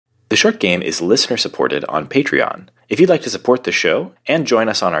The Short Game is listener-supported on Patreon. If you'd like to support the show and join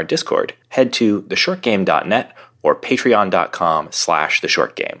us on our Discord, head to theshortgame.net or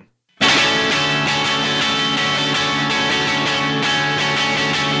patreon.com/theshortgame.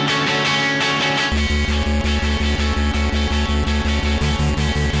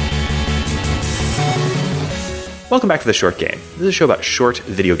 Welcome back to The Short Game. This is a show about short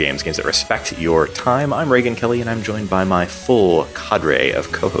video games that respect your time. I'm Reagan Kelly, and I'm joined by my full cadre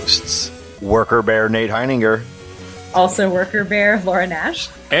of co-hosts. Worker Bear Nate Heininger. Also Worker Bear Laura Nash.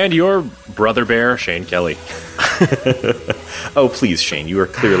 And your Brother Bear Shane Kelly. Oh, please, Shane, you are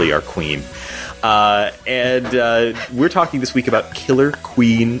clearly our queen. And we're talking this week about Killer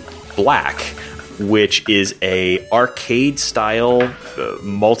Queen Black, which is a arcade-style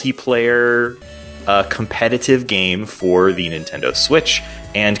multiplayer competitive game for the Nintendo Switch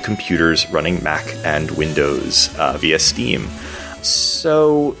and computers running Mac and Windows via Steam.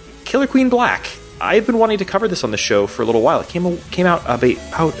 So, Killer Queen Black. I've been wanting to cover this on the show for a little while. It came out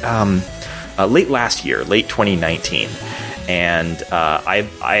about late last year, late 2019. And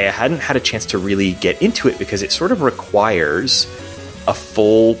I hadn't had a chance to really get into it because it sort of requires a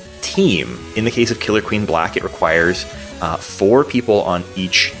full team. In the case of Killer Queen Black, it requires 4 people on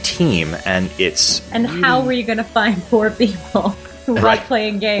each team, and it's... And how were you going to find 4 people while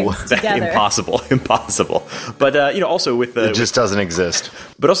playing games together? Impossible. But, also with the... It just doesn't exist.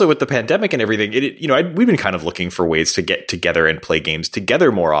 But also with the pandemic and everything, we've been kind of looking for ways to get together and play games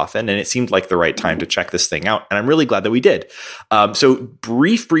together more often, and it seemed like the right time to check this thing out, and I'm really glad that we did. So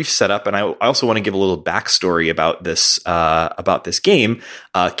brief setup, and I also want to give a little backstory about this game.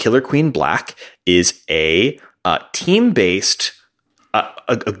 Killer Queen Black is a team-based,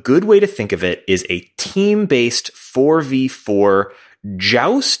 a good way to think of it is a team-based 4v4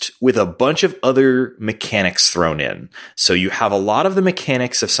 joust with a bunch of other mechanics thrown in. So you have a lot of the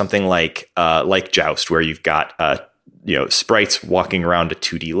mechanics of something like Joust, where you've got sprites walking around a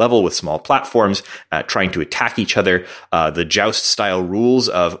 2D level with small platforms, trying to attack each other. The Joust style rules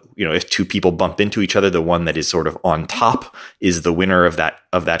of, if 2 people bump into each other, the one that is sort of on top is the winner of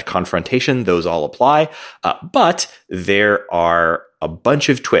that confrontation. Those all apply. But there are a bunch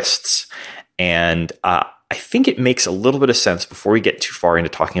of twists. And I think it makes a little bit of sense before we get too far into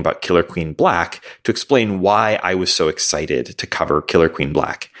talking about Killer Queen Black to explain why I was so excited to cover Killer Queen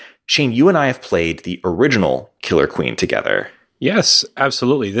Black. Shane, you and I have played the original Killer Queen together. Yes,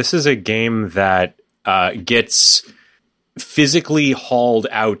 absolutely. This is a game that gets physically hauled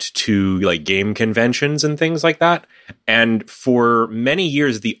out to like game conventions and things like that. And for many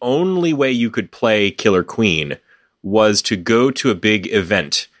years, the only way you could play Killer Queen was to go to a big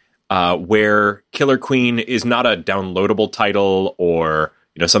event where Killer Queen is not a downloadable title or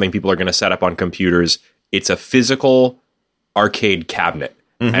something people are going to set up on computers. It's a physical arcade cabinet.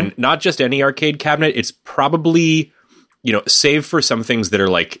 Mm-hmm. And not just any arcade cabinet. It's probably, save for some things that are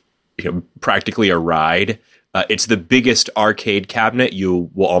like, practically a ride. It's the biggest arcade cabinet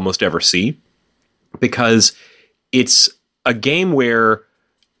you will almost ever see, because it's a game where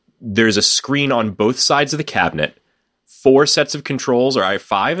there's a screen on both sides of the cabinet, 4 sets of controls, or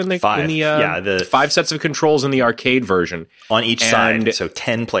 5 in the 5 sets of controls in the arcade version on each side. So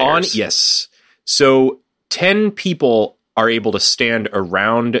 10 players. So 10 people are able to stand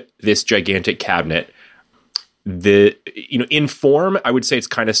around this gigantic cabinet. In form, I would say it's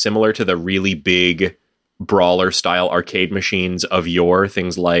kind of similar to the really big brawler style arcade machines of yore,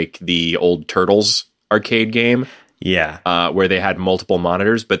 things like the old Turtles arcade game. Yeah. Where they had multiple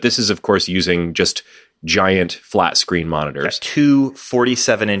monitors, but this is of course using just giant flat screen monitors. 2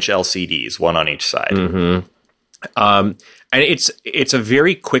 47-inch LCDs, one on each side. Mm-hmm. And it's a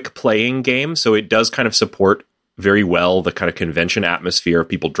very quick playing game, so it does kind of support very well the kind of convention atmosphere of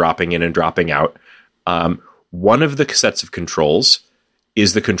people dropping in and dropping out. One of the sets of controls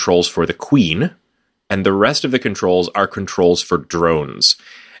is the controls for the Queen, and the rest of the controls are controls for drones.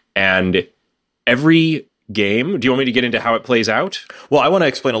 And every game, do you want me to get into how it plays out? Well, I want to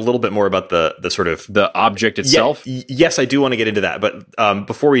explain a little bit more about the sort of the object itself. Yes, I do want to get into that. But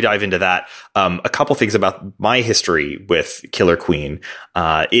before we dive into that, a couple things about my history with Killer Queen.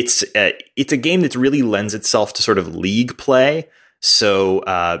 It's a game that really lends itself to sort of league play. So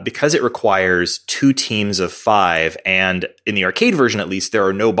because it requires 2 teams of 5, and in the arcade version at least, there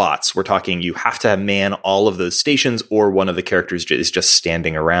are no bots. We're talking you have to man all of those stations, or one of the characters is just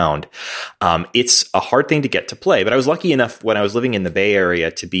standing around. It's a hard thing to get to play, but I was lucky enough when I was living in the Bay Area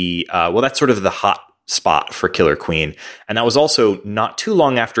to be, that's sort of the hot spot for Killer Queen. And that was also not too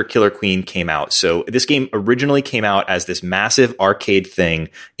long after Killer Queen came out. So this game originally came out as this massive arcade thing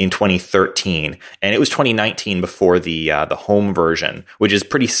in 2013, and it was 2019 before the home version, which is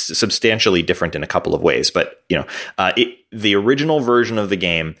pretty substantially different in a couple of ways. But the original version of the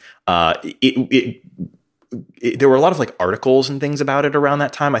game, there were a lot of like articles and things about it around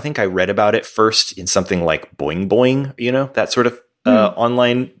that time. I think I read about it first in something like Boing Boing, that sort of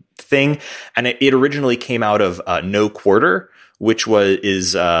online thing. And it originally came out of No Quarter, which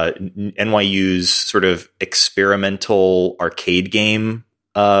is NYU's sort of experimental arcade game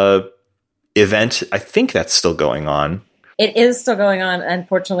event. I think that's still going on. It is still going on.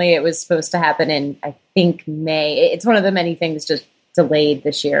 Unfortunately, it was supposed to happen in, I think, May. It's one of the many things just delayed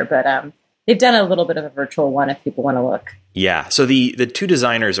this year, but they've done a little bit of a virtual one if people want to look. Yeah. So the two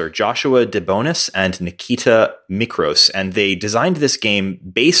designers are Joshua DeBonis and Nikita Mikros, and they designed this game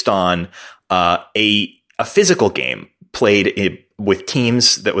based on a physical game played with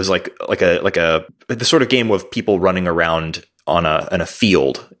teams that was like the sort of game of people running around on a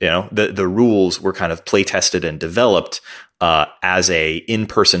field. The rules were kind of play tested and developed as a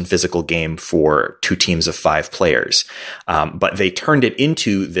in-person physical game for 2 teams of 5 players. But they turned it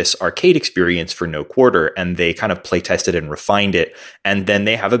into this arcade experience for No Quarter, and they kind of play tested and refined it. And then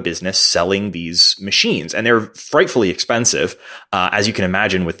they have a business selling these machines, and they're frightfully expensive, as you can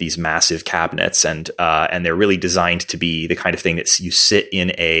imagine, with these massive cabinets. And they're really designed to be the kind of thing that you sit in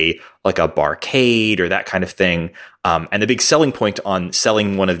a barcade or that kind of thing. And the big selling point on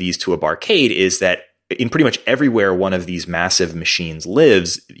selling one of these to a barcade is that in pretty much everywhere one of these massive machines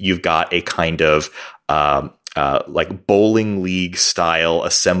lives, you've got a kind of like bowling league style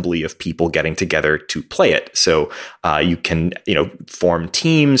assembly of people getting together to play it. So you can, form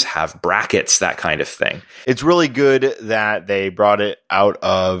teams, have brackets, that kind of thing. It's really good that they brought it out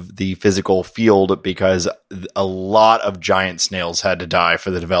of the physical field, because a lot of giant snails had to die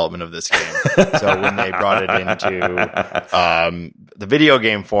for the development of this game. So when they brought it into the video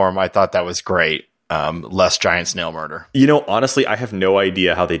game form, I thought that was great. Less giant snail murder. Honestly, I have no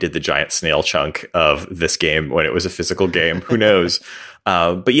idea how they did the giant snail chunk of this game when it was a physical game. Who knows?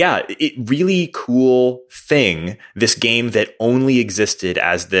 But yeah, really cool thing. This game that only existed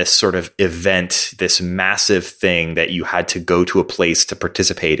as this sort of event, this massive thing that you had to go to a place to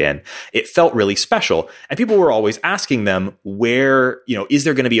participate in. It felt really special. And people were always asking them, where, is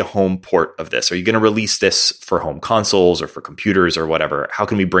there going to be a home port of this? Are you going to release this for home consoles or for computers or whatever? How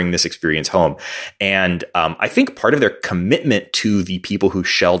can we bring this experience home? And I think part of their commitment to the people who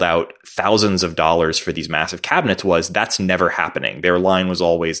shelled out thousands of dollars for these massive cabinets was that's never happening. Their line was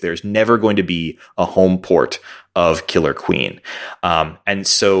always, there's never going to be a home port of Killer Queen. And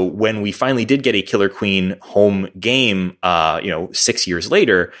so when we finally did get a Killer Queen home game, 6 years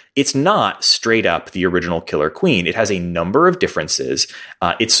later, it's not straight up the original Killer Queen. It has a number of differences.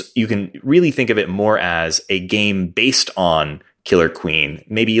 You can really think of it more as a game based on Killer Queen,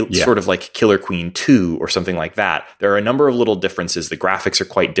 maybe sort of like Killer Queen 2 or something like that. There are a number of little differences. The graphics are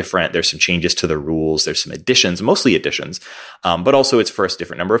quite different. There's some changes to the rules. There's some additions, mostly additions. But also it's for a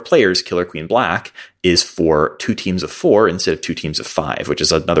different number of players. Killer Queen Black is for 2 teams of 4 instead of 2 teams of 5, which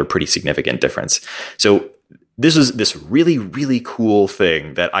is another pretty significant difference. So this is this really, really cool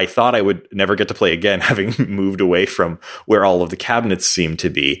thing that I thought I would never get to play again, having moved away from where all of the cabinets seem to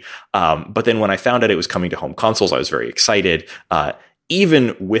be. But then when I found out it was coming to home consoles, I was very excited.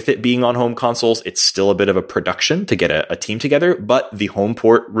 Even with it being on home consoles, it's still a bit of a production to get a team together, but the home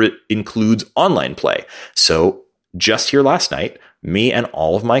port includes online play. So just here last night, me and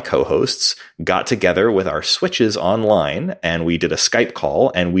all of my co-hosts got together with our Switches online, and we did a Skype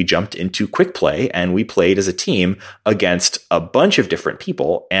call, and we jumped into quick play, and we played as a team against a bunch of different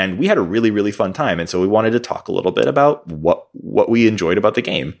people, and we had a really, really fun time. And so we wanted to talk a little bit about what we enjoyed about the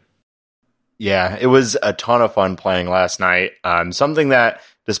game. Yeah, it was a ton of fun playing last night. Something that,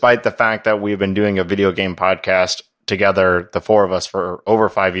 despite the fact that we've been doing a video game podcast together, the 4 of us, for over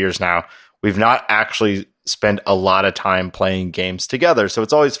 5 years now, we've not actually spent a lot of time playing games together. So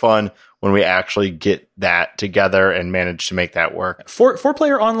it's always fun when we actually get that together and manage to make that work.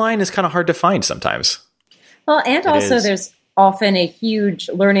 4-player online is kind of hard to find sometimes. Well, and also there's often a huge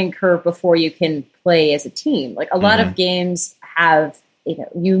learning curve before you can play as a team. Like a lot of games have,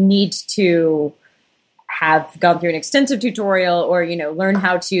 you need to have gone through an extensive tutorial or, learn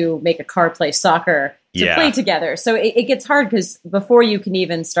how to make a car play soccer to play together. So it gets hard because before you can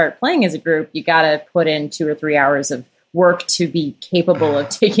even start playing as a group, you got to put in 2 or 3 hours of work to be capable of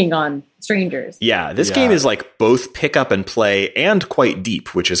taking on strangers. Yeah, this game is like both pick up and play and quite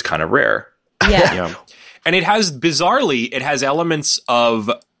deep, which is kind of rare. Yeah. And it has, bizarrely, it has elements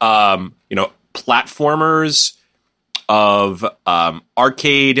of, platformers, of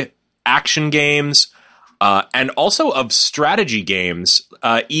arcade action games, and also of strategy games.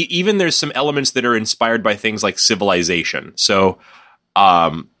 Even there's some elements that are inspired by things like Civilization. So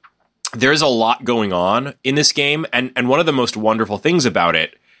there's a lot going on in this game. And one of the most wonderful things about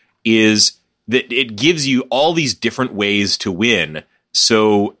it is that it gives you all these different ways to win.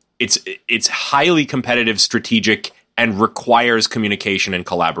 So it's highly competitive, strategic, and requires communication and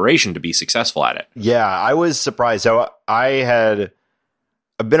collaboration to be successful at it. Yeah, I was surprised. So I've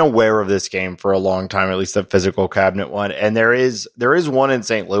been aware of this game for a long time, at least the physical cabinet one. And there is one in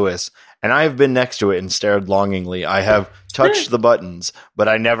St. Louis, and I have been next to it and stared longingly. I have touched the buttons, but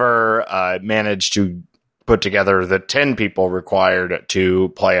I never managed to put together the 10 people required to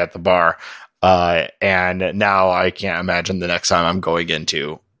play at the bar. And now I can't imagine the next time I'm going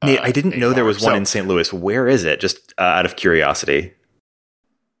into. Nate, I didn't know there was one in St. Louis. Where is it? Just out of curiosity.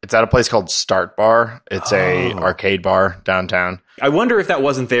 It's at a place called Start Bar. It's a arcade bar downtown. I wonder if that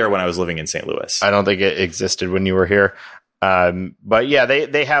wasn't there when I was living in St. Louis. I don't think it existed when you were here. But yeah,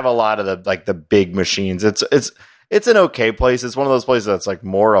 they have a lot of the big machines. It's an okay place. It's one of those places that's like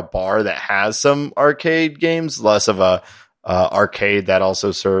more a bar that has some arcade games, less of a arcade that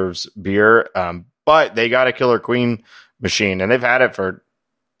also serves beer. But they got a Killer Queen machine, and they've had it for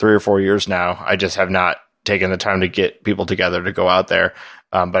 3 or 4 years now. I just have not taken the time to get people together to go out there.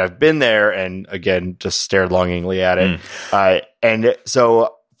 But I've been there and again, just stared longingly at it. And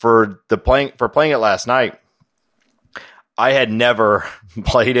so for playing it last night, I had never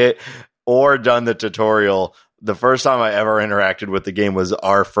played it or done the tutorial. The first time I ever interacted with the game was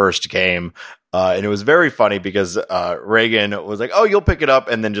our first game. And it was very funny because Reagan was like, "Oh, you'll pick it up,"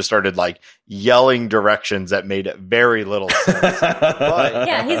 and then just started like yelling directions that made very little sense. But,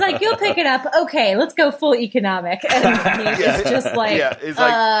 yeah, he's like, "You'll pick it up. Okay, let's go full economic." And he's just like, "Yeah." It's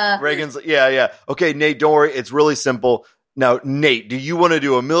like Reagan's, "Yeah. Okay, Nate, don't worry. It's really simple. Now, Nate, do you want to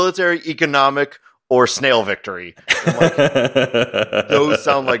do a military, economic, or snail victory?" Like, those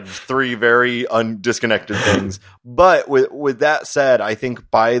sound like 3 very disconnected things. But with that said, I think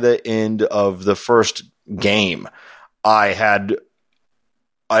by the end of the first game, I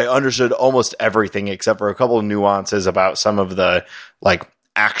understood almost everything except for a couple of nuances about some of the like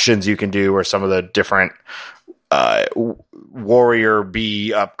actions you can do or some of the different warrior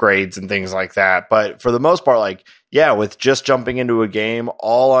bee upgrades and things like that. But for the most part, like, yeah, with just jumping into a game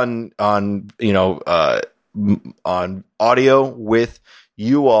all on audio with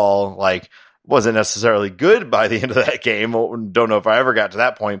you all, like, wasn't necessarily good by the end of that game. Don't know if I ever got to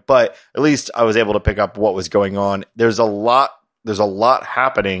that point, but at least I was able to pick up what was going on. There's a lot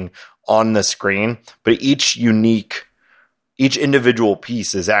happening on the screen, but each individual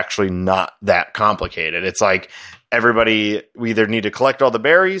piece is actually not that complicated. It's like we either need to collect all the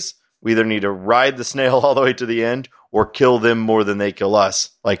berries, we either need to ride the snail all the way to the end, or kill them more than they kill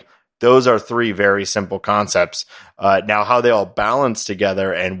us. Like, those are 3 very simple concepts. Now, how they all balance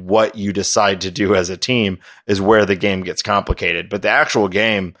together and what you decide to do as a team is where the game gets complicated. But the actual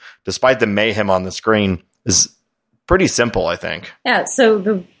game, despite the mayhem on the screen, is pretty simple, I think. Yeah, so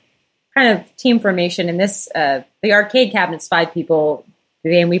the kind of team formation in this, the arcade cabinet's 5 people.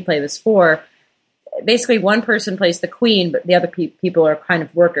 The game we played was 4. Basically, one person plays the queen, but the other people are kind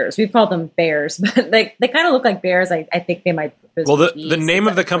of workers. We call them bears, but they kind of look like bears. I think they might. Well, the name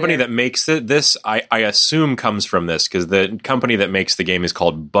of the company that makes this, I assume, comes from this, because the company that makes the game is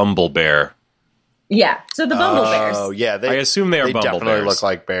called Bumble Bear. Yeah, so the Bumble Bears. Oh, yeah. I assume they are Bumble Bears. They definitely look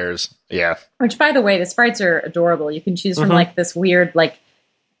like bears. Yeah. Which, by the way, the sprites are adorable. You can choose from like this weird, like,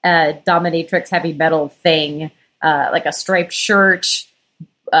 dominatrix heavy metal thing, like a striped shirt,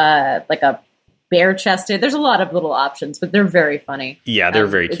 like a bare-chested. There's a lot of little options, but they're very funny. Yeah, they're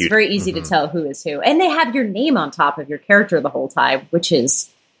very cute. It's very easy to tell who is who. And they have your name on top of your character the whole time, which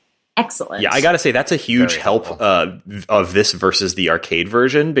is excellent. Yeah, I got to say, that's a huge help of this versus the arcade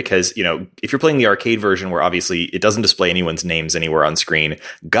version, because, you know, if you're playing the arcade version where obviously it doesn't display anyone's names anywhere on screen,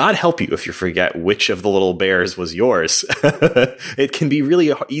 God help you if you forget which of the little bears was yours. It can be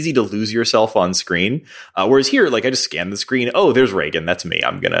really easy to lose yourself on screen. Whereas here, like, I just scan the screen. Oh, there's Reagan. That's me.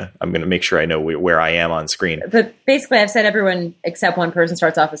 I'm gonna make sure I know where I am on screen. But basically, I've said everyone except one person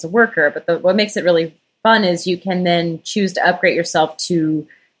starts off as a worker. But what makes it really fun is you can then choose to upgrade yourself to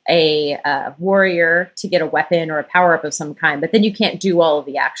a warrior to get a weapon or a power-up of some kind, but then you can't do all of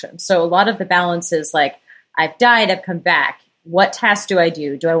the action. So a lot of the balance is like, I've died, I've come back. What task do I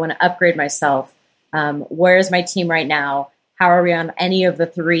do? Do I want to upgrade myself? Where is my team right now? How are we on any of the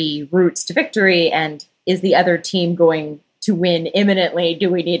 3 routes to victory? And is the other team going to win imminently? Do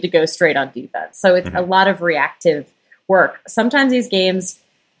we need to go straight on defense? So it's a lot of reactive work. Sometimes these games,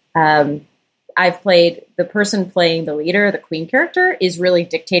 I've played, the person playing the leader, the queen character, is really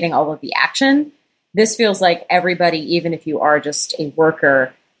dictating all of the action. This feels like everybody, even if you are just a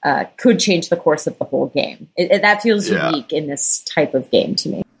worker, could change the course of the whole game. That feels unique in this type of game to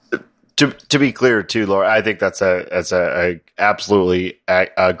me. To be clear, too, Laura, I think that's a absolutely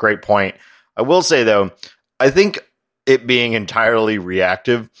a great point. I will say, though, I think it being entirely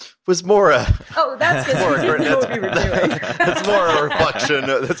reactive was more a that's because we didn't know what we were doing. That's more a reflection.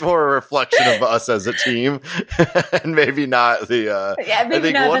 That's more a reflection of us as a team, and maybe not the. Maybe I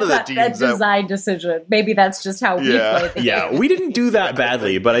think not. One that's of the not teams that design decision. Maybe that's just how we play the game. We didn't do that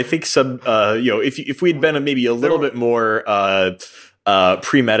badly, but I think some. If we'd been maybe a little bit more.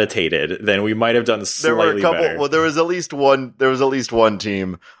 Premeditated, then we might have done slightly better. Well, there was at least one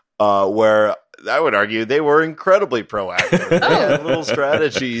team where I would argue they were incredibly proactive. They had little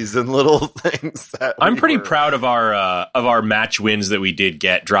strategies and little things that I'm pretty proud of our match wins that we did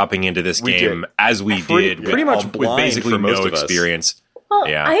get dropping into this game as we did pretty much with basically most no experience. Well,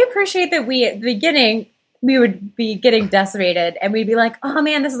 I appreciate that we at the beginning we would be getting decimated and we'd be like, oh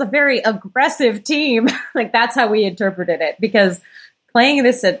man, this is a very aggressive team. Like that's how we interpreted it, because playing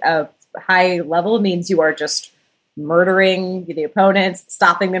this at a high level means you are just murdering the opponents,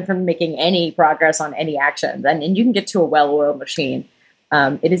 stopping them from making any progress on any actions. And you can get to a well-oiled machine.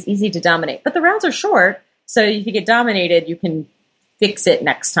 It is easy to dominate. But the rounds are short, so if you get dominated, you can fix it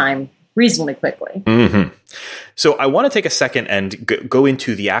next time reasonably quickly. Mm-hmm. So I want to take a second and go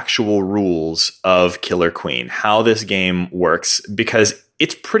into the actual rules of Killer Queen, how this game works, because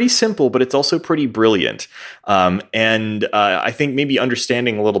it's pretty simple, but it's also pretty brilliant. And I think maybe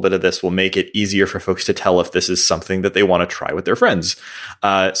understanding a little bit of this will make it easier for folks to tell if this is something that they want to try with their friends.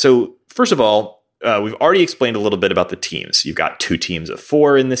 So first of all, we've already explained a little bit about the teams. You've got 2 teams of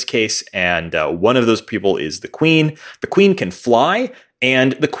 4 in this case, and one of those people is the queen. The queen can fly,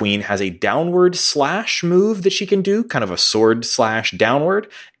 and the queen has a downward slash move that she can do, kind of a sword slash downward,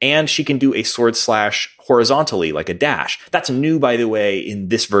 and she can do a sword slash horizontally, like a dash. That's new, by the way, in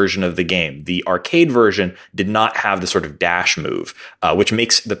this version of the game. The arcade version did not have the sort of dash move, which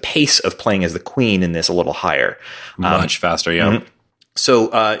makes the pace of playing as the queen in this a little higher. Much faster, yeah. Mm-hmm.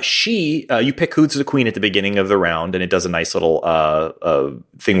 So you pick who's the queen at the beginning of the round, and it does a nice little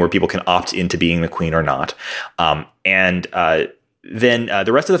thing where people can opt into being the queen or not. Then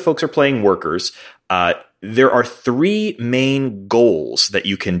the rest of the folks are playing workers. There are 3 main goals that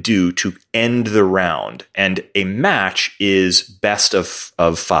you can do to end the round, and a match is best of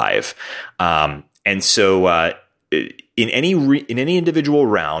 5. And so in any individual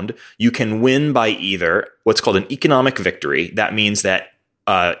round, you can win by either what's called an economic victory. That means that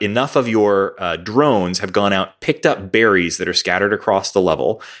enough of your drones have gone out, picked up berries that are scattered across the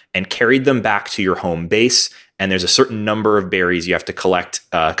level, and carried them back to your home base. And there's a certain number of berries you have to collect,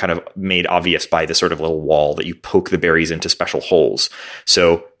 kind of made obvious by the sort of little wall that you poke the berries into special holes.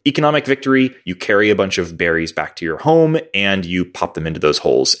 So economic victory, you carry a bunch of berries back to your home and you pop them into those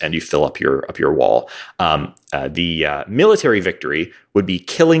holes and you fill up your wall. The military victory would be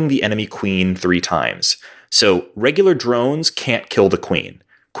killing the enemy queen 3 times. So regular drones can't kill the queen.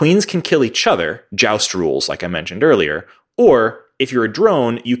 Queens can kill each other, joust rules, like I mentioned earlier, or if you're a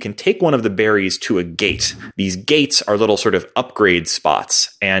drone, you can take one of the berries to a gate. These gates are little sort of upgrade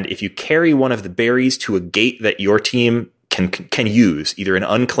spots. And if you carry one of the berries to a gate that your team can use, either an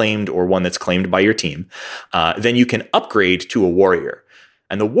unclaimed or one that's claimed by your team, then you can upgrade to a warrior.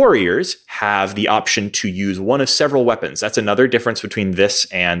 And the warriors have the option to use one of several weapons. That's another difference between this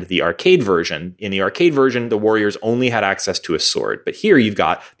and the arcade version. In the arcade version, the warriors only had access to a sword. But here you've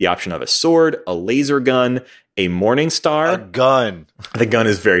got the option of a sword, a laser gun, a Morning Star. A gun. The gun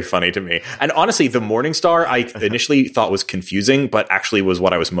is very funny to me. And honestly, the Morning Star I initially thought was confusing, but actually was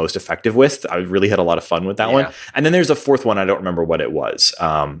what I was most effective with. I really had a lot of fun with that one. And then there's a 4th one. I don't remember what it was.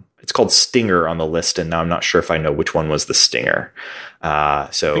 It's called Stinger on the list, and now I'm not sure if I know which one was the Stinger. I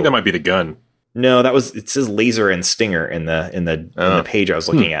think that might be the gun. No, it says laser and stinger in the page I was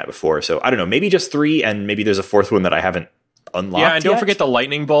looking at before. So I don't know, maybe just 3, and maybe there's a 4th one that I haven't unlocked. Yeah, and don't forget the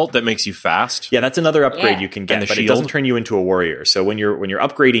lightning bolt that makes you fast. Yeah, that's another upgrade you can get, but it doesn't turn you into a warrior. So when you're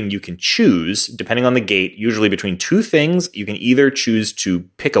upgrading, you can choose, depending on the gate, usually between 2 things. You can either choose to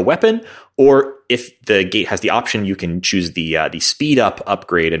pick a weapon, or if the gate has the option, you can choose the speed up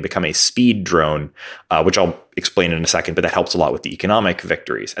upgrade and become a speed drone, which I'll explain in a second. But that helps a lot with the economic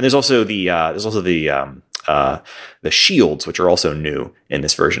victories. And there's also the shields, which are also new in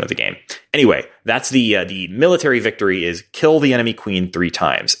this version of the game. Anyway, that's the military victory is kill the enemy queen 3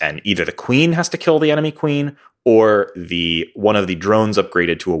 times, and either the queen has to kill the enemy queen, or one of the drones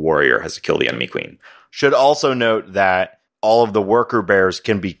upgraded to a warrior has to kill the enemy queen. Should also note that all of the worker bears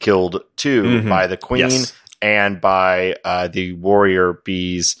can be killed too by the queen and by the warrior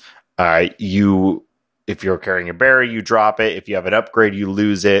bees. If you're carrying a berry, you drop it. If you have an upgrade, you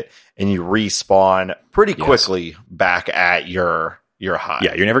lose it, and you respawn pretty quickly back at your hive.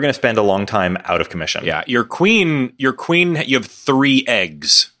 Yeah, you're never going to spend a long time out of commission. Yeah, your queen, you have 3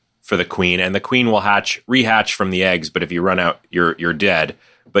 eggs for the queen, and the queen will rehatch from the eggs, but if you run out, you're dead.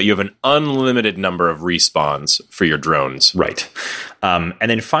 But you have an unlimited number of respawns for your drones. Right. And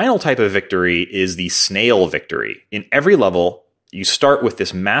then final type of victory is the snail victory. In every level, you start with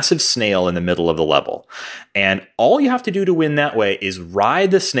this massive snail in the middle of the level. And all you have to do to win that way is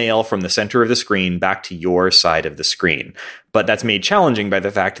ride the snail from the center of the screen back to your side of the screen. But that's made challenging by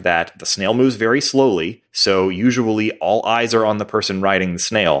the fact that the snail moves very slowly. So usually all eyes are on the person riding the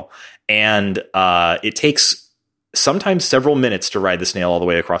snail. And it takes sometimes several minutes to ride the snail all the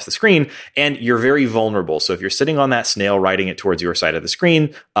way across the screen, and you're very vulnerable. So if you're sitting on that snail riding it towards your side of the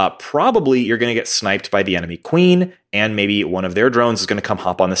screen, probably you're going to get sniped by the enemy queen, and maybe one of their drones is going to come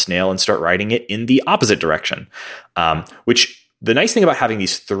hop on the snail and start riding it in the opposite direction. Which the nice thing about having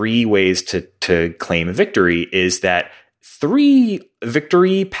these 3 ways to claim victory is that 3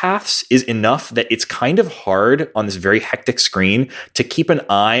 victory paths is enough that it's kind of hard on this very hectic screen to keep an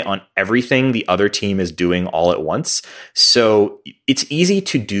eye on everything the other team is doing all at once. So it's easy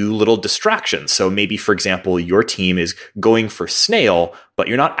to do little distractions. So maybe, for example, your team is going for snail, but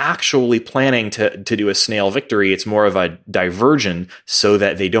you're not actually planning to do a snail victory. It's more of a diversion so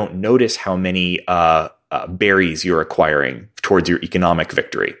that they don't notice how many berries you're acquiring towards your economic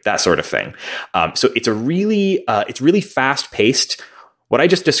victory, that sort of thing. So it's really fast paced. What I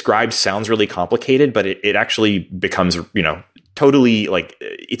just described sounds really complicated, but it actually becomes, totally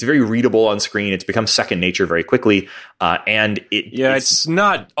it's very readable on screen. It's become second nature very quickly. And it's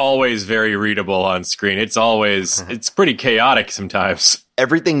not always very readable on screen. It's pretty chaotic sometimes.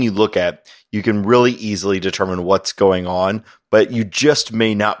 Everything you look at, you can really easily determine what's going on, but you just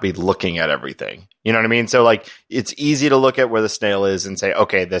may not be looking at everything. You know what I mean? So it's easy to look at where the snail is and say,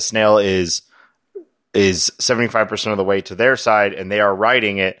 okay, the snail is 75% of the way to their side and they are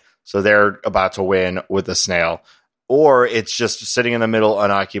riding it. So they're about to win with the snail, or it's just sitting in the middle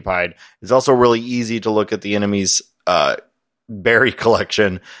unoccupied. It's also really easy to look at the enemy's berry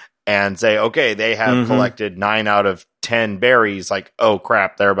collection and say, okay, they have collected 9 out of 10 berries. Like, oh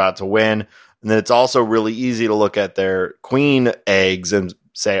crap, they're about to win. And then it's also really easy to look at their queen eggs and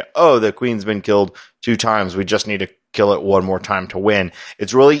say, oh, the queen's been killed 2 times. We just need to kill it 1 more time to win.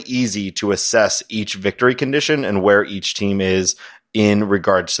 It's really easy to assess each victory condition and where each team is in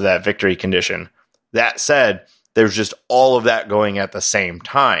regards to that victory condition. That said, there's just all of that going at the same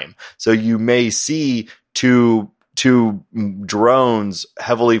time. So you may see two drones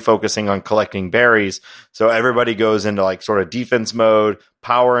heavily focusing on collecting berries. So everybody goes into sort of defense mode,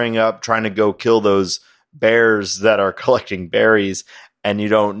 powering up, trying to go kill those bears that are collecting berries. And you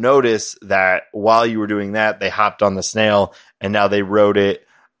don't notice that while you were doing that, they hopped on the snail and now they rode it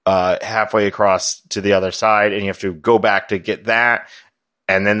halfway across to the other side, and you have to go back to get that.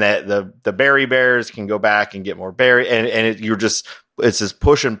 And then the berry bears can go back and get more berry, and it's this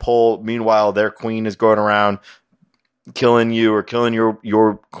push and pull. Meanwhile, their queen is going around killing you or killing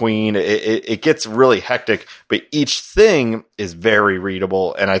your queen. It gets really hectic, but each thing is very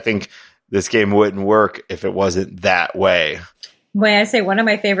readable, and I think this game wouldn't work if it wasn't that way. When I say one of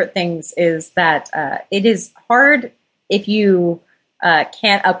my favorite things is that it is hard if you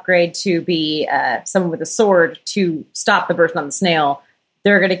can't upgrade to be someone with a sword to stop the person on the snail.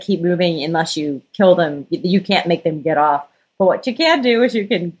 They're going to keep moving unless you kill them. You can't make them get off. But what you can do is you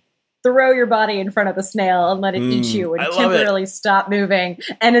can throw your body in front of the snail and let it eat you and temporarily stop moving.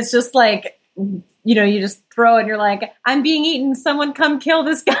 And it's just you just throw it and you're like, I'm being eaten. Someone come kill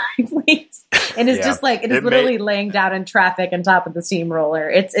this guy, please. And it's just it is literally laying down in traffic on top of the steamroller.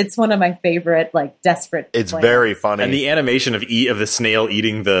 It's one of my favorite, desperate. It's very funny. And the animation of the snail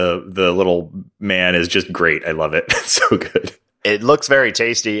eating the little man is just great. I love it. It's so good. It looks very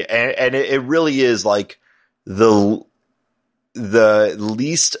tasty. And it really is the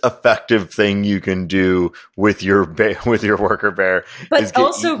least effective thing you can do with your worker bear, but is get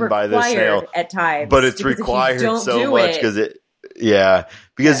also eaten by the snail at times. But it's required so much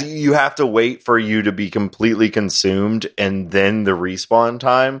because you have to wait for you to be completely consumed and then the respawn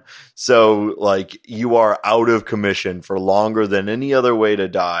time. So you are out of commission for longer than any other way to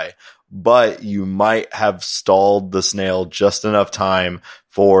die. But you might have stalled the snail just enough time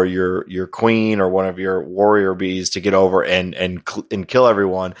for your queen or one of your warrior bees to get over and kill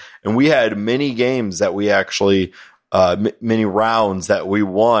everyone. And we had many games that we actually many rounds that we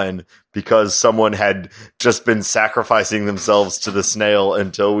won because someone had just been sacrificing themselves to the snail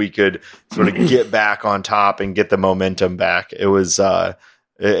until we could sort of get back on top and get the momentum back. It was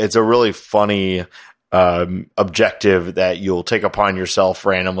it's a really funny objective that you'll take upon yourself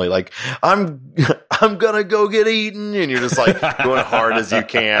randomly. Like, I'm gonna go get eaten, and you're just like going hard as you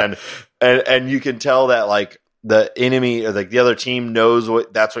can, and you can tell that like the enemy or like the other team knows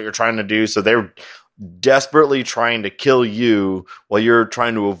that's what you're trying to do, so they're desperately trying to kill you while you're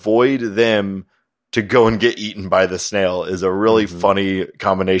trying to avoid them to go and get eaten by the snail. Is a really funny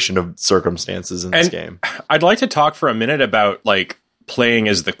combination of circumstances in this game. I'd like to talk for a minute about like playing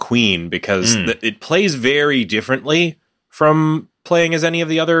as the queen, because it plays very differently from playing as any of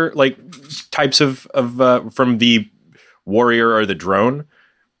the other like types of from the warrior or the drone.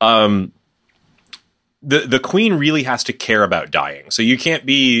 The queen really has to care about dying. So you can't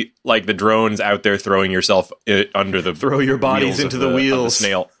be like the drones out there throwing yourself under the throw your bodies into the wheels. The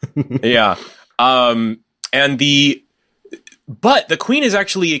snail. Yeah. But the queen is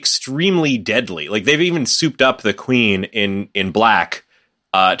actually extremely deadly. Like they've even souped up the queen in black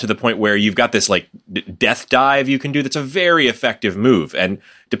to the point where you've got this like death dive you can do. That's a very effective move. And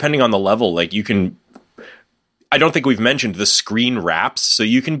depending on the level, like you can, I don't think we've mentioned the screen wraps. So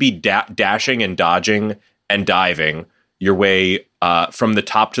you can be dashing and dodging and diving your way from the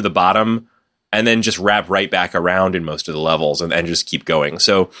top to the bottom and then just wrap right back around in most of the levels and just keep going.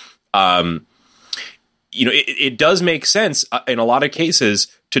 So, it does make sense in a lot of cases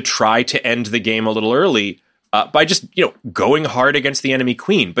to try to end the game a little early by just, going hard against the enemy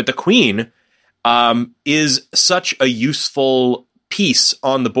queen. But the queen is such a useful piece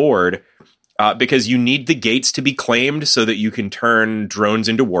on the board because you need the gates to be claimed so that you can turn drones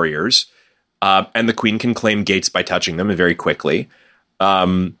into warriors. And the queen can claim gates by touching them very quickly.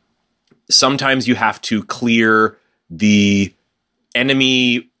 Sometimes you have to clear the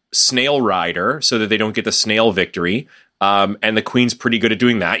enemy snail rider so that they don't get the snail victory. And the queen's pretty good at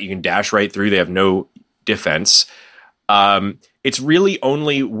doing that. You can dash right through. They have no defense. It's really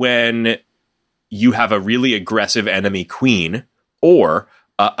only when you have a really aggressive enemy queen or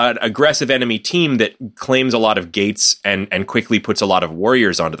an aggressive enemy team that claims a lot of gates and quickly puts a lot of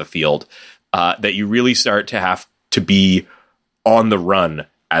warriors onto the field that you really start to have to be on the run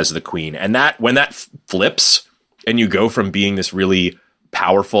as the queen. And that when that flips and you go from being this really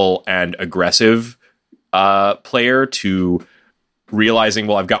powerful and aggressive player to realizing,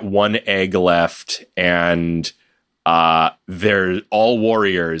 well, I've got one egg left and they're all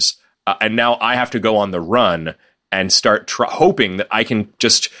warriors. And now I have to go on the run and start hoping that I can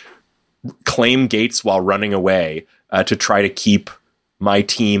just claim gates while running away to try to keep my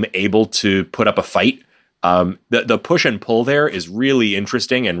team able to put up a fight. The push and pull there is really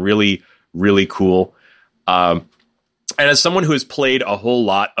interesting and really, really cool. And as someone who has played a whole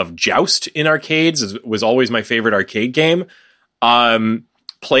lot of Joust in arcades, was always my favorite arcade game,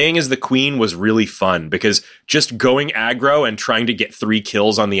 playing as the queen was really fun because just going aggro and trying to get 3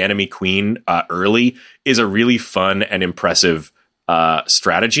 kills on the enemy queen early is a really fun and impressive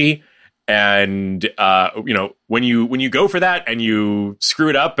strategy. And when you go for that and you screw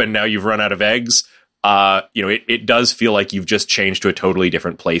it up and now you've run out of eggs, it does feel like you've just changed to a totally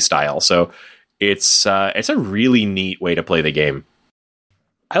different play style. So it's a really neat way to play the game.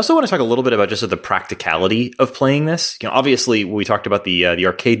 I also want to talk a little bit about just the practicality of playing this. Obviously, we talked about the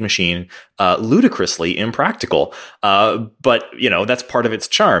arcade machine, ludicrously impractical, but that's part of its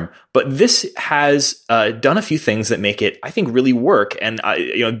charm. But this has done a few things that make it, I think, really work. And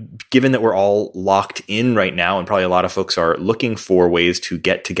given that we're all locked in right now, and probably a lot of folks are looking for ways to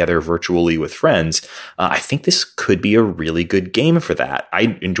get together virtually with friends, I think this could be a really good game for that.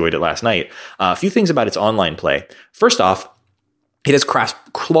 I enjoyed it last night. A few things about its online play. First off, it has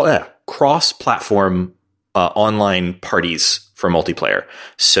cross-platform online parties for multiplayer.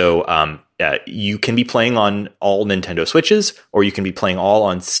 So you can be playing on all Nintendo Switches, or you can be playing all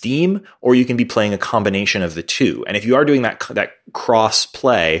on Steam, or you can be playing a combination of the two. And if you are doing that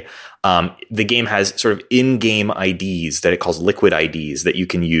cross-play, the game has sort of in-game IDs that it calls liquid IDs that you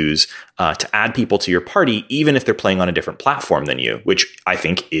can use to add people to your party, even if they're playing on a different platform than you, which I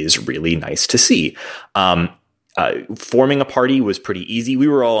think is really nice to see. Forming a party was pretty easy. We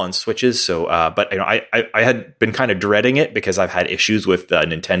were all on Switches, so but I had been kind of dreading it because I've had issues with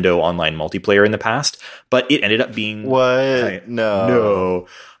Nintendo online multiplayer in the past. But it ended up being no.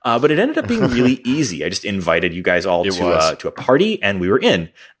 But it ended up being really easy. I just invited you guys all to a party, and we were in.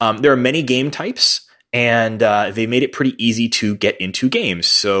 There are many game types, and they made it pretty easy to get into games.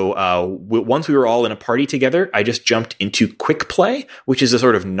 So once we were all in a party together, I just jumped into quick play, which is a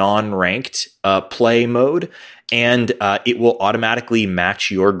sort of non-ranked play mode. and it will automatically match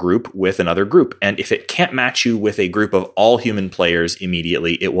your group with another group. And if it can't match you with a group of all human players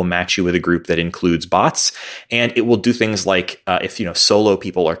immediately, it will match you with a group that includes bots. And it will do things like if solo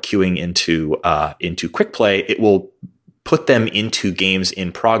people are queuing into quick play, it will put them into games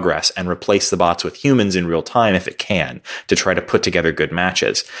in progress and replace the bots with humans in real time if it can, to try to put together good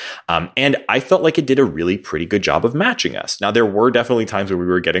matches. And I felt like it did a really pretty good job of matching us. Now, there were definitely times where we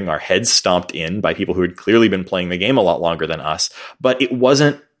were getting our heads stomped in by people who had clearly been playing the game a lot longer than us, but it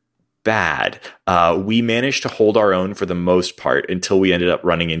wasn't bad. We managed to hold our own for the most part until we ended up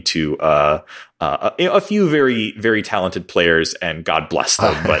running into a few very, very talented players, and God bless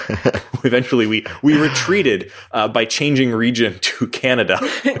them. But eventually we retreated by changing region to Canada.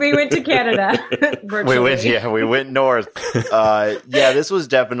 We went to Canada. we went north. This was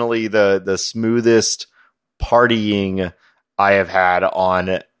definitely the smoothest partying I have had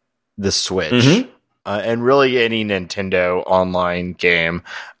on the Switch. Mm-hmm. And really any Nintendo online game.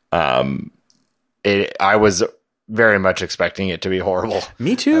 I was very much expecting it to be horrible.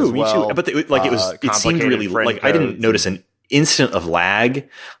 Me too. But it seemed really like I didn't notice an instant of lag.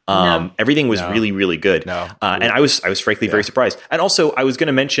 No. Everything was really, really good. No. And I was frankly very surprised. And also, I was going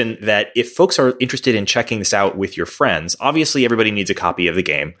to mention that if folks are interested in checking this out with your friends, obviously everybody needs a copy of the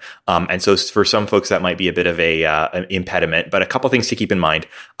game. And so for some folks, that might be a bit of an impediment. But a couple things to keep in mind: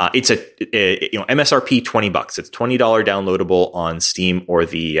 it's MSRP $20. It's $20 downloadable on Steam or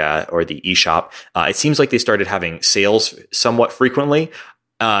the eShop. It seems like they started having sales somewhat frequently.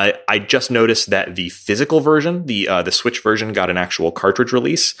 I just noticed that the physical version, the Switch version, got an actual cartridge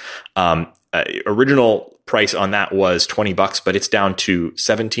release. Original price on that was $20, but it's down to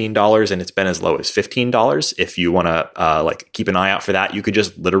 $17, and it's been as low as $15. If you want to keep an eye out for that, you could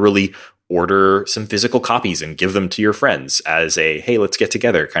just literally order some physical copies and give them to your friends as a hey, let's get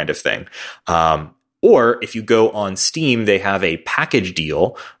together kind of thing. Or if you go on Steam, they have a package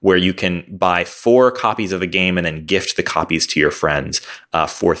deal where you can buy 4 copies of the game and then gift the copies to your friends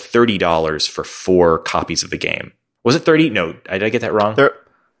for $30 for 4 copies of the game. Was it 30? No, did I get that wrong?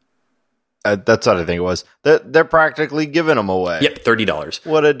 That's what I think it was. They're practically giving them away. Yep, $30.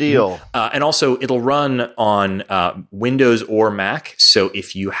 What a deal. And also, it'll run on Windows or Mac. So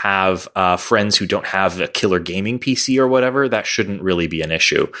if you have friends who don't have a killer gaming PC or whatever, that shouldn't really be an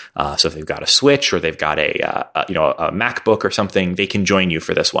issue. So if they've got a Switch or they've got a MacBook or something, they can join you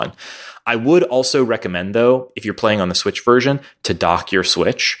for this one. I would also recommend, though, if you're playing on the Switch version, to dock your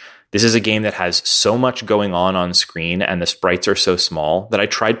Switch. This is a game that has so much going on screen, and the sprites are so small that I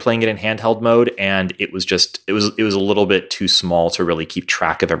tried playing it in handheld mode, and it was a little bit too small to really keep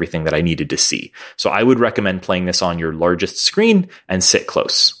track of everything that I needed to see. So I would recommend playing this on your largest screen and sit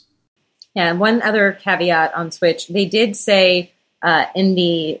close. Yeah, and one other caveat on Switch, they did say in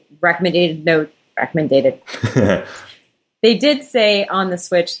the recommended, they did say on the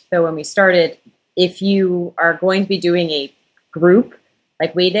Switch, though, when we started, if you are going to be doing a group,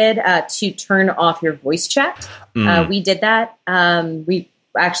 like we did, to turn off your voice chat. We did that. We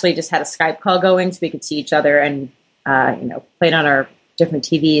actually just had a Skype call going so we could see each other and, played on our different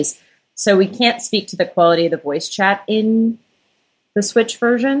TVs. So we can't speak to the quality of the voice chat in the Switch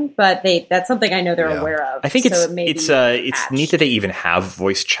version, but that's something I know they're aware of. I think it's neat that they even have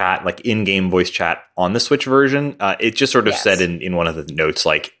voice chat, like in-game voice chat on the Switch version. It just sort of said in one of the notes,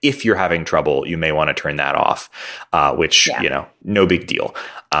 like, if you're having trouble, you may want to turn that off, which, no big deal.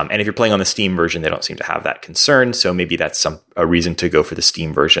 And if you're playing on the Steam version, they don't seem to have that concern. So maybe that's a reason to go for the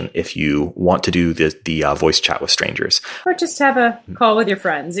Steam version if you want to do the voice chat with strangers. Or just have a call with your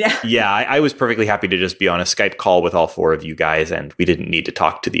friends. Yeah. Yeah, I was perfectly happy to just be on a Skype call with all 4 of you guys, and we didn't need to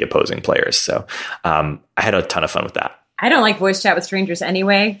talk to the opposing players. So I had a ton of fun with that. I don't like voice chat with strangers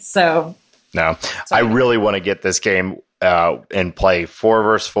anyway, so... No, I really want to get this game and play 4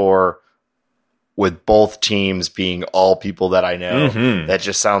 versus 4 with both teams being all people that I know. Mm-hmm. That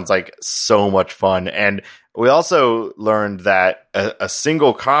just sounds like so much fun. And we also learned that a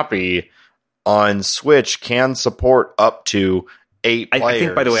single copy on Switch can support up to 8 players. I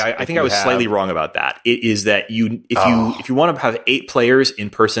think, by the way, I think I was slightly wrong about that. It is that if you want to have 8 players in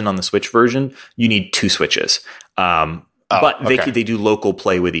person on the Switch version, you need 2 Switches. But they do local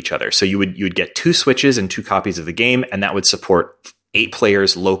play with each other. So you would get 2 Switches and 2 copies of the game, and that would support 8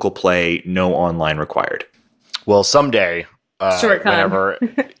 players, local play, no online required. Well, someday, whenever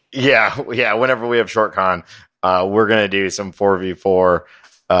we have ShortCon, we're going to do some 4v4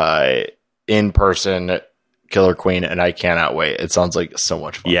 in-person Killer Queen, and I cannot wait. It sounds like so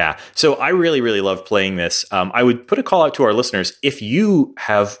much fun. Yeah. So I really, really love playing this. I would put a call out to our listeners. If you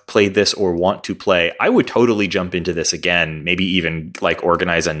have played this or want to play, I would totally jump into this again, maybe even like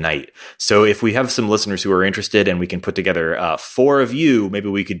organize a night. So if we have some listeners who are interested and we can put together 4 of you, maybe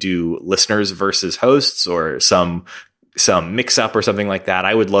we could do listeners versus hosts or some mix up or something like that.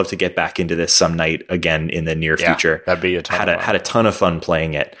 I would love to get back into this some night again in the near future. That'd be a ton of fun. Had a ton of fun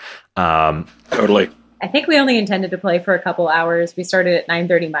playing it. Totally. I think we only intended to play for a couple hours. We started at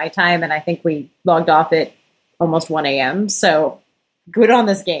 9:30 my time, and I think we logged off at almost 1 a.m. So good on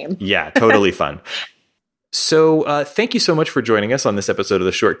this game. Yeah, totally fun. So thank you so much for joining us on this episode of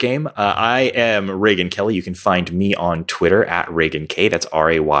The Short Game. I am Reagan Kelly. You can find me on Twitter at ReaganK. That's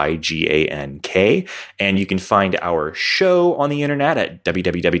RayGank. And you can find our show on the internet at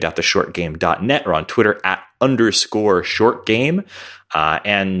www.theshortgame.net or on Twitter at _shortgame.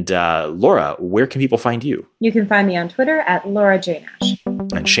 And Laura, where can people find you? You can find me on Twitter at Laura J. Nash.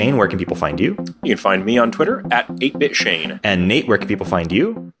 And Shane, where can people find you? You can find me on Twitter at 8BitShane. And Nate, where can people find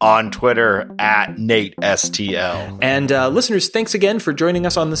you? On Twitter at NateSTL. And listeners, thanks again for joining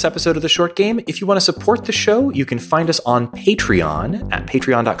us on this episode of The Short Game. If you want to support the show, you can find us on Patreon at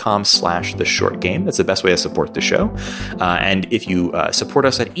patreon.com/theshortgame. That's the best way to support the show. And if you support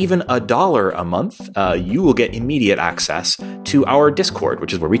us at even $1 a month, you will get immediate access to our Discord,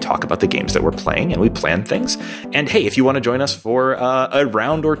 which is where we talk about the games that we're playing and we plan things. And hey, if you want to join us for a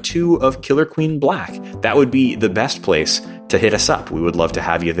round or 2 of Killer Queen Black, that would be the best place to hit us up. We would love to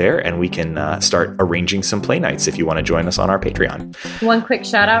have you there, and we can start arranging some play nights if you want to join us on our Patreon. One quick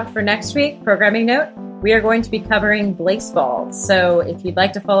shout out for next week, programming note. We are going to be covering Blaseball. So if you'd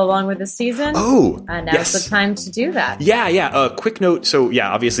like to follow along with this season, now's the time to do that. Yeah. Quick note. So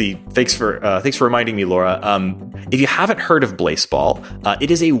yeah, obviously, thanks for reminding me, Laura. If you haven't heard of Blaseball, it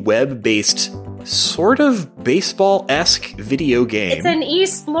is a web-based sort of baseball-esque video game. It's an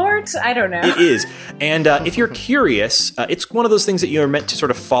e-sport? I don't know. It is. And if you're curious, it's one of those things that you're meant to sort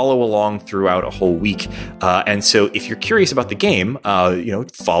of follow along throughout a whole week. And so if you're curious about the game,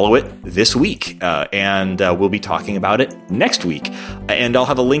 follow it this week. And we'll be talking about it next week. And I'll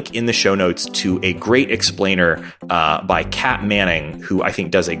have a link in the show notes to a great explainer by Kat Manning, who I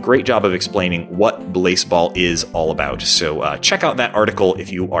think does a great job of explaining what Blaseball is all about. So check out that article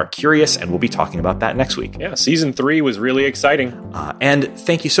if you are curious, and we'll be talking about that next week. Yeah, season 3 was really exciting. And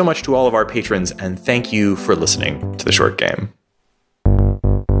thank you so much to all of our patrons, and thank you for listening to The Short Game.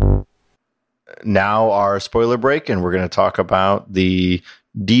 Now our spoiler break, and we're going to talk about the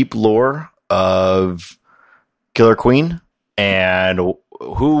deep lore of Killer Queen and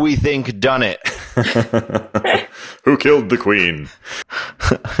who we think done it. Who killed the queen?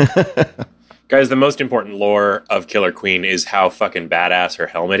 Guys, the most important lore of Killer Queen is how fucking badass her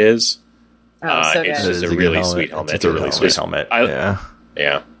helmet is. So it's good. just a really sweet helmet. It's a really sweet helmet.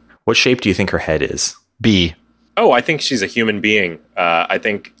 Yeah. What shape do you think her head is? B. Oh, I think she's a human being. I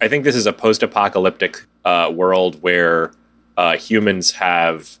think this is a post-apocalyptic world where humans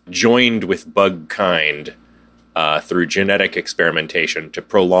have joined with bug kind through genetic experimentation to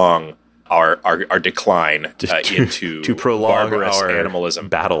prolong our decline into to prolong barbarous our animalism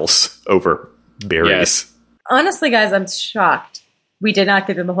battles over berries. Yes. Honestly, guys, I'm shocked. We did not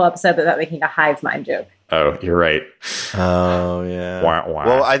get through the whole episode without making a hive mind joke. Oh, you're right. Oh, yeah. Wah, wah.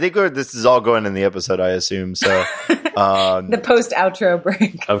 Well, I think this is all going in the episode, I assume. So, the post-outro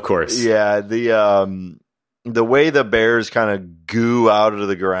break. Of course. Yeah, the way the bears kind of goo out of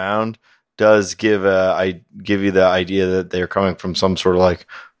the ground does give you the idea that they're coming from some sort of like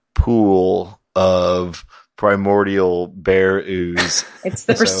pool of primordial bear ooze. It's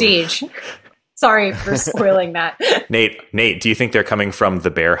the Prestige. Sorry for spoiling that. Nate, do you think they're coming from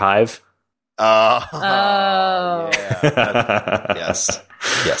the bear hive? Oh. Yeah.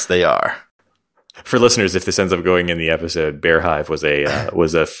 Yes, they are. For listeners, if this ends up going in the episode, Bear Hive was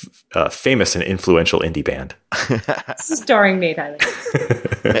a famous and influential indie band. Starring Nate Highland.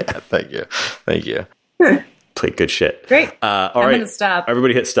 Yeah, thank you. Played good shit. Great. All right. I'm going to stop.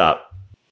 Everybody hit stop.